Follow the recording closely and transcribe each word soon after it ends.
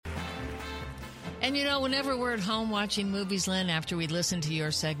And, whenever we're at home watching movies, Lynn, after we listen to your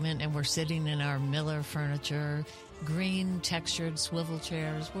segment and we're sitting in our Miller furniture, green textured swivel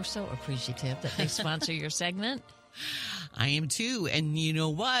chairs, we're so appreciative that they sponsor your segment. I am too. And you know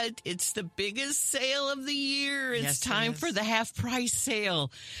what? It's the biggest sale of the year. It's time for the half price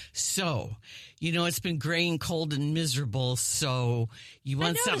sale. So, it's been gray and cold and miserable. So you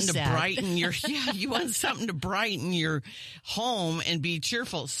want something to brighten your, you want something to brighten your home and be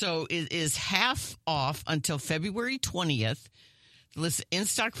cheerful. So it is half off until February 20th. List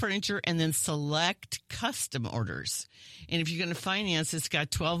in-stock furniture and then select custom orders. And if you're going to finance, it's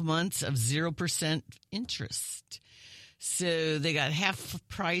got 12 months of 0% interest. So they got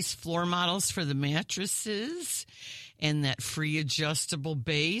half-price floor models for the mattresses and that free adjustable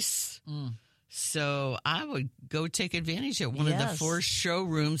base. So I would go take advantage of one of the 4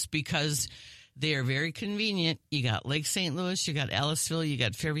 showrooms because they are very convenient. You got Lake St. Louis, you got Ellisville, you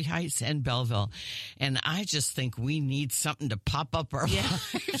got Fairview Heights, and Belleville. And I just think we need something to pop up our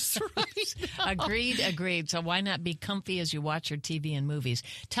lives right now. Agreed. So why not be comfy as you watch your TV and movies?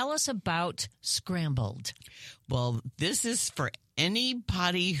 Tell us about Scrambled. Well, this is for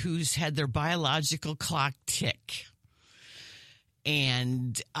anybody who's had their biological clock tick.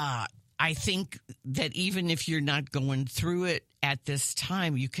 And I think that even if you're not going through it at this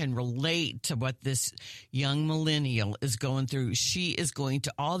time, you can relate to what this young millennial is going through. She is going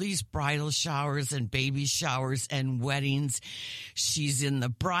to all these bridal showers and baby showers and weddings. She's in the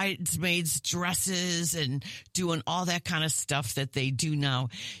bridesmaids' dresses and doing all that kind of stuff that they do now.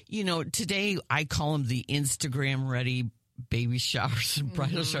 Today I call them the Instagram ready baby showers and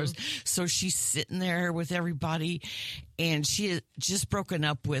bridal showers. So she's sitting there with everybody, and she had just broken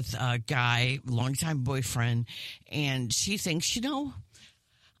up with a guy, longtime boyfriend, and she thinks,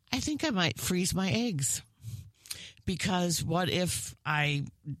 I think I might freeze my eggs. Because what if I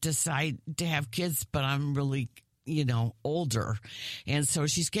decide to have kids, but I'm really older. And so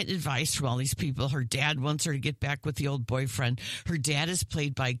she's getting advice from all these people. Her dad wants her to get back with the old boyfriend. Her dad is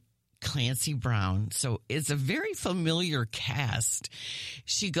played by Clancy Brown. So it's a very familiar cast.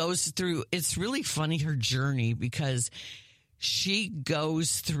 She goes through, it's really funny, her journey, because she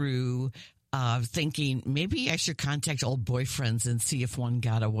goes through thinking, maybe I should contact old boyfriends and see if one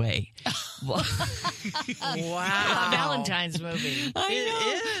got away. Wow. Valentine's movie.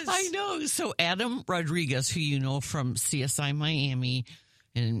 I know. So Adam Rodriguez, who you know from CSI Miami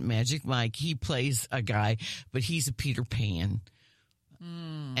and Magic Mike, he plays a guy, but he's a Peter Pan.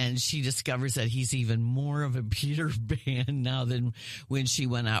 And she discovers that he's even more of a Peter Pan now than when she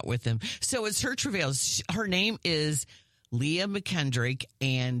went out with him. So it's her travails. Her name is Leah McKendrick,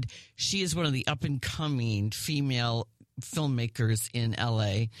 and she is one of the up-and-coming female filmmakers in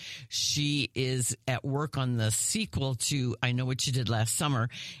L.A. She is at work on the sequel to I Know What You Did Last Summer,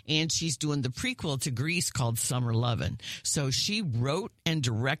 and she's doing the prequel to Grease called Summer Lovin'. So she wrote and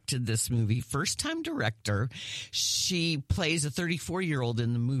directed this movie. First-time director. She plays a 34-year-old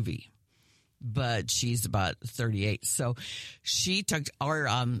in the movie, but she's about 38. So she took our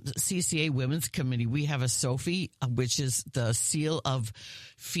CCA Women's Committee. We have a Sophie, which is the seal of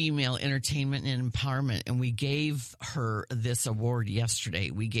female entertainment and empowerment. And we gave her this award yesterday.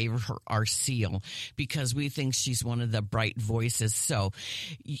 We gave her our seal because we think she's one of the bright voices. So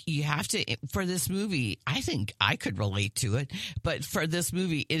you have to, for this movie, I think I could relate to it. But for this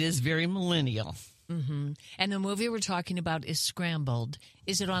movie, it is very millennial. Mm-hmm. And the movie we're talking about is Scrambled.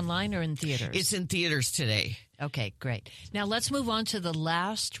 Is it online or in theaters? It's in theaters today. Okay, great. Now let's move on to The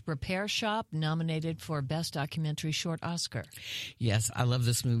Last Repair Shop, nominated for Best Documentary Short Oscar. Yes, I love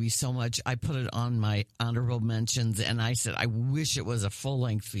this movie so much. I put it on my honorable mentions, and I said I wish it was a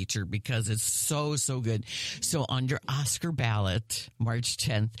full-length feature because it's so, so good. So on your Oscar ballot, March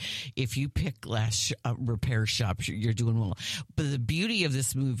 10th, if you pick Last Repair Shop, you're doing well. But the beauty of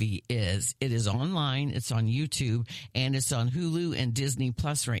this movie is it is online, it's on YouTube, and it's on Hulu and Disney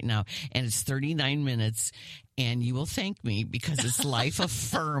Plus right now, and it's 39 minutes. And you will thank me because it's life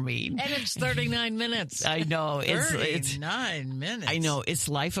affirming. And it's 39 minutes. I know. 39 minutes. I know. It's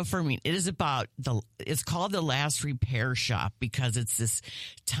life affirming. It is about it's called The Last Repair Shop because it's this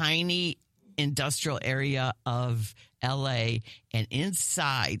tiny industrial area of LA. And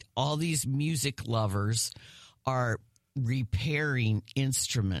inside, all these music lovers are repairing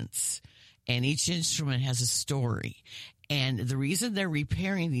instruments. And each instrument has a story. And the reason they're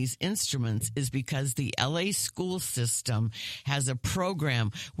repairing these instruments is because the LA school system has a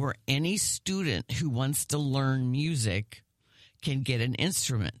program where any student who wants to learn music can get an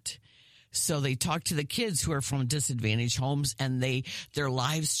instrument. So they talk to the kids who are from disadvantaged homes, and their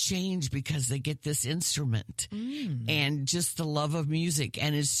lives change because they get this instrument and just the love of music.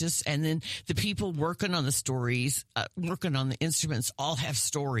 And it's just, and then the people working on the stories, working on the instruments all have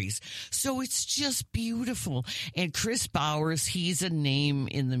stories. So it's just beautiful. And Chris Bowers, he's a name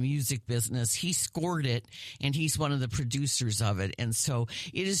in the music business. He scored it, and he's one of the producers of it. And so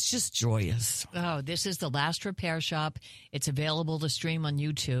it is just joyous. Oh, this is The Last Repair Shop. It's available to stream on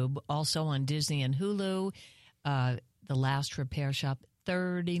YouTube, also on Disney and Hulu. The Last Repair Shop,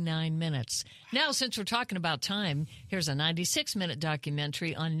 39 minutes. Now, since we're talking about time, here's a 96-minute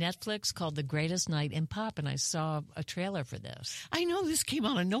documentary on Netflix called The Greatest Night in Pop, and I saw a trailer for this. I know this came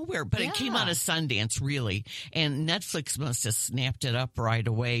out of nowhere, but it came out of Sundance, really. And Netflix must have snapped it up right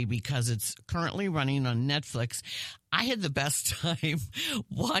away because it's currently running on Netflix. I had the best time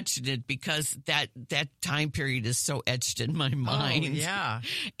watching it because that time period is so etched in my mind. Oh, yeah.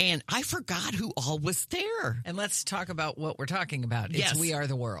 And I forgot who all was there. And let's talk about what we're talking about. Yes. It's We Are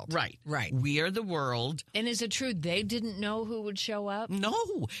the World. Right. Right. We Are the World. And is it true they didn't know who would show up? No,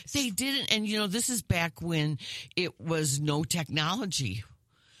 they didn't. And, this is back when it was no technology.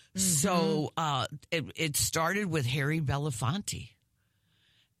 Mm-hmm. So it started with Harry Belafonte.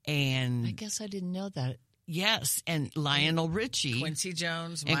 And I guess I didn't know that. Yes, and Lionel Richie, Quincy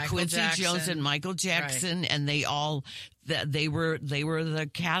Jones, and Michael Jackson, right. And they were the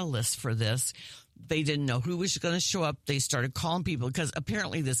catalyst for this. They didn't know who was going to show up. They started calling people because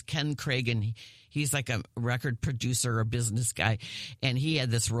apparently this Ken Cragen, he's like a record producer, a business guy, and he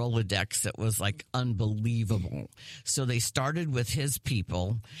had this Rolodex that was like unbelievable. So they started with his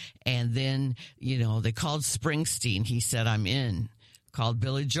people, and then they called Springsteen. He said, "I'm in." Called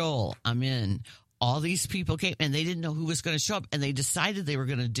Billy Joel. I'm in. All these people came, and they didn't know who was going to show up, and they decided they were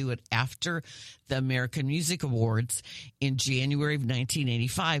going to do it after the American Music Awards in January of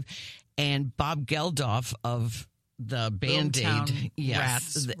 1985. And Bob Geldof of the Band-Aid,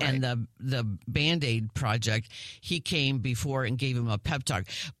 Rats, and the Band-Aid project, he came before and gave him a pep talk.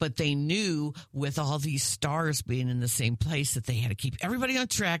 But they knew with all these stars being in the same place that they had to keep everybody on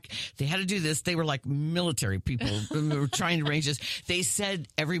track. They had to do this. They were like military people who were trying to arrange this. They said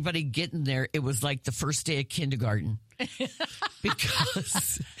everybody getting there, it was like the first day of kindergarten.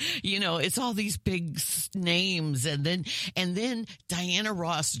 Because it's all these big names, and then Diana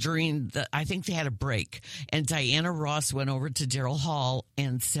Ross I think they had a break, and Diana Ross went over to Daryl Hall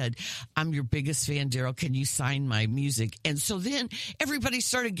and said, "I'm your biggest fan, Daryl. Can you sign my music?" And so then everybody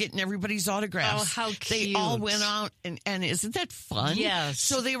started getting everybody's autographs. Oh, how cute! They all went out, and isn't that fun? Yes.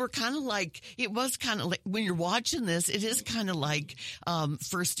 So they were kind of like, it was kind of like when you're watching this, it is kind of like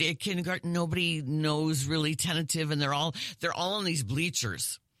first day of kindergarten. Nobody knows really tentative, and they're all on these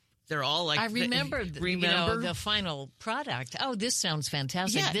bleachers. They're all like, I remember the final product. Oh, this sounds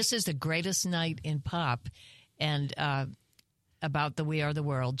fantastic. Yeah. This is The Greatest Night in Pop, and about the We Are the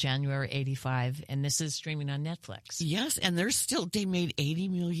World, January 85, and this is streaming on Netflix. Yes, and they made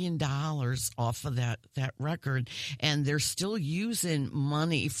 $80 million off of that record, and they're still using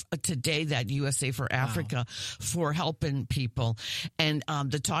money today, that USA for Africa, for helping people. And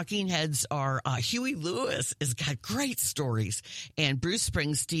the talking heads are Huey Lewis has got great stories, and Bruce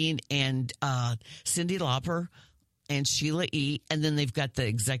Springsteen and Cyndi Lauper and Sheila E. And then they've got the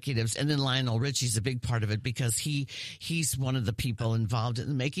executives. And then Lionel Richie's a big part of it because he's one of the people involved in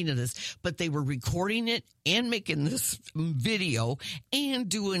the making of this. But they were recording it and making this video and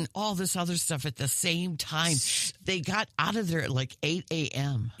doing all this other stuff at the same time. They got out of there at like 8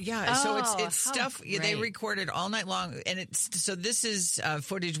 a.m. Yeah, so it's stuff great. They recorded all night long. And so this is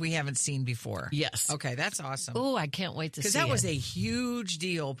footage we haven't seen before. Yes. Okay, that's awesome. Oh, I can't wait to see it. Because that was a huge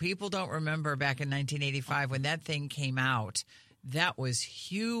deal. People don't remember back in 1985 when that thing came out. That was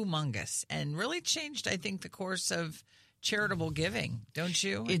humongous and really changed, I think, the course of charitable giving, don't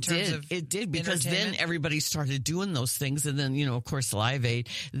you? It did because then everybody started doing those things, and then of course Live Aid,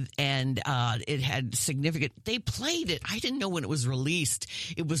 and it had significant. They played it. I didn't know when it was released.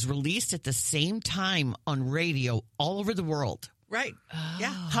 It was released at the same time on radio all over the world. Right. Yeah.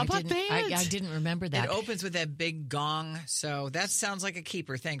 How about that? I didn't remember that. It opens with that big gong, so that sounds like a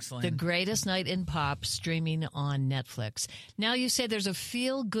keeper. Thanks, Lynn. The Greatest Night in Pop, streaming on Netflix. Now you say there's a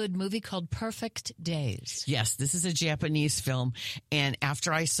feel-good movie called Perfect Days. Yes, this is a Japanese film, and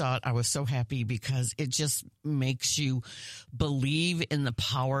after I saw it, I was so happy because it just makes you believe in the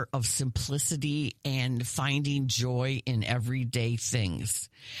power of simplicity and finding joy in everyday things.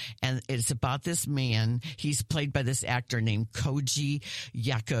 And it's about this man. He's played by this actor named Koji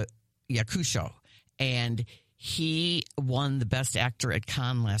Yakusho, and He won the Best Actor at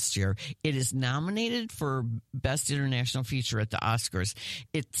Cannes last year. It is nominated for Best International Feature at the Oscars.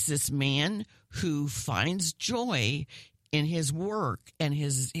 It's this man who finds joy in his work and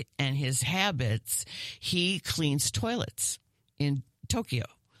his habits. He cleans toilets in Tokyo.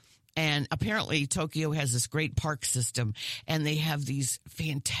 And apparently Tokyo has this great park system, and they have these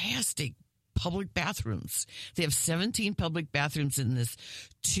fantastic public bathrooms. They have 17 public bathrooms in this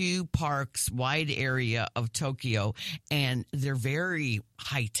 2 parks wide area of Tokyo, and they're very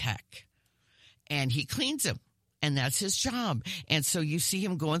high tech. And he cleans them, and that's his job. And so you see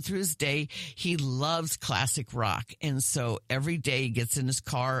him going through his day. He loves classic rock. And so every day he gets in his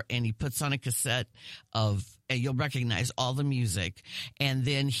car and he puts on a cassette of, and you'll recognize all the music. And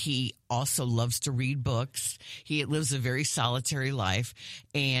then he also loves to read books. He lives a very solitary life,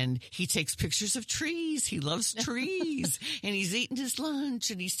 and he takes pictures of trees. He loves trees, and he's eating his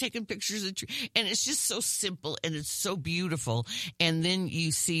lunch, and he's taking pictures of trees. And it's just so simple, and it's so beautiful. And then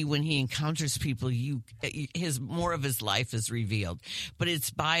you see when he encounters people, more of his life is revealed. But it's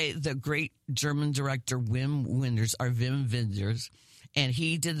by the great German director Wim Wenders. And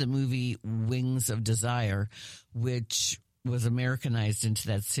he did the movie Wings of Desire, which was Americanized into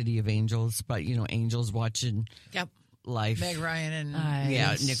that City of Angels. But, angels watching life. Meg Ryan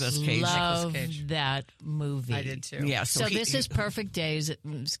and Nicolas Cage. Love that movie. I did too. Yeah, So this is Perfect Days.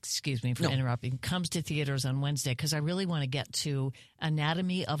 Excuse me for interrupting. Comes to theaters on Wednesday because I really want to get to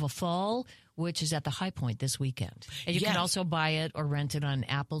Anatomy of a Fall, which is at the High Point this weekend. And you can also buy it or rent it on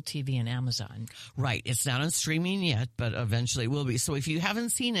Apple TV and Amazon. Right. It's not on streaming yet, but eventually it will be. So if you haven't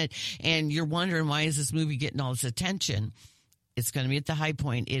seen it and you're wondering why is this movie getting all this attention, it's going to be at the High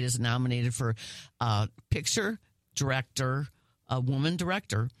Point. It is nominated for picture, director, a woman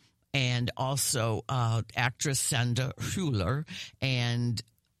director, and also actress Sandra Hüller, and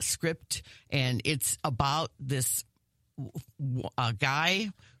script. And it's about this guy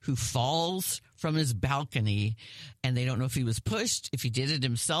who falls from his balcony, and they don't know if he was pushed, if he did it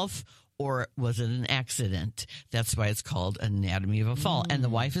himself, or was it an accident. That's why it's called Anatomy of a Fall. And the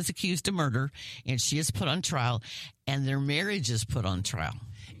wife is accused of murder, and she is put on trial, and their marriage is put on trial.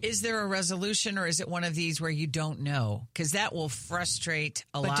 Is there a resolution, or is it one of these where you don't know? Because that will frustrate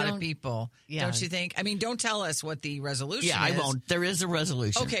a lot of people, don't you think? I mean, don't tell us what the resolution is. Yeah, I won't. There is a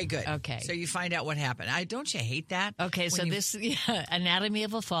resolution. Okay, good. Okay. So you find out what happened. Don't you hate that? Okay, so this Anatomy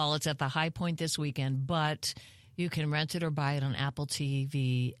of a Fall, it's at the High Point this weekend, but you can rent it or buy it on Apple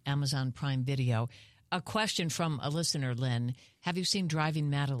TV, Amazon Prime Video. A question from a listener, Lynn. Have you seen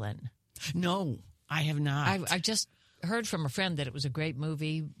Driving Madeline? No, I have not. I just heard from a friend that it was a great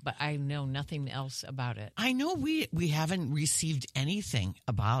movie, but I know nothing else about it. I know we haven't received anything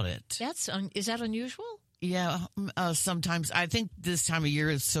about it. Is that unusual? Yeah, sometimes. I think this time of year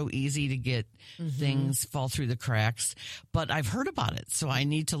is so easy to get things fall through the cracks, but I've heard about it, so I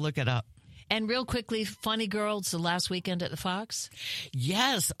need to look it up. And real quickly, Funny Girl, it's the last weekend at the Fox.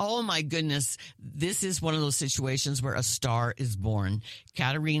 Yes. Oh, my goodness. This is one of those situations where a star is born.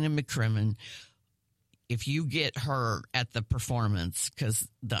 Katarina McCrimmon. If you get her at the performance, because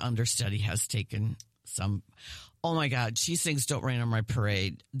the understudy has taken some, oh my God, she sings Don't Rain on My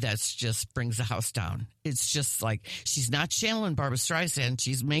Parade. That's just brings the house down. It's just like, she's not channeling Barbra Streisand.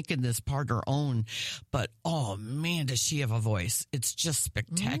 She's making this part her own. But, oh man, does she have a voice. It's just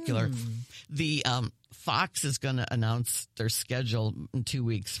spectacular. The Fox is going to announce their schedule in 2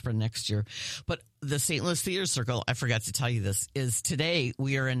 weeks for next year. But the St. Louis Theater Circle, I forgot to tell you this, is today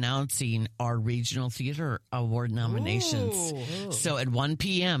we are announcing our Regional Theater Award nominations. Ooh. So at 1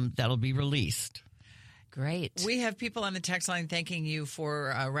 p.m., that'll be released. Great. We have people on the text line thanking you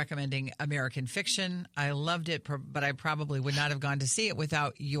for recommending American Fiction. I loved it, but I probably would not have gone to see it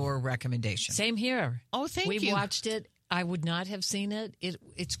without your recommendation. Same here. Oh, thank you. We watched it. I would not have seen it.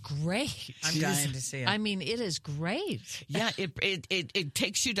 It's great. I'm dying to see it. I mean, it is great. Yeah, it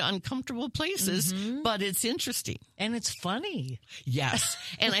takes you to uncomfortable places, but it's interesting. And it's funny. Yes.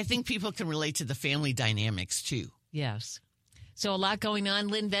 And I think people can relate to the family dynamics, too. Yes. So a lot going on.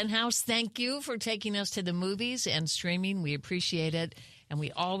 Lynn Venhaus, thank you for taking us to the movies and streaming. We appreciate it. And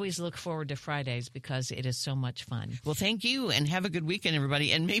we always look forward to Fridays because it is so much fun. Well, thank you, and have a good weekend,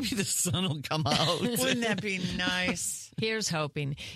 everybody. And maybe the sun will come out. Wouldn't that be nice? Here's hoping.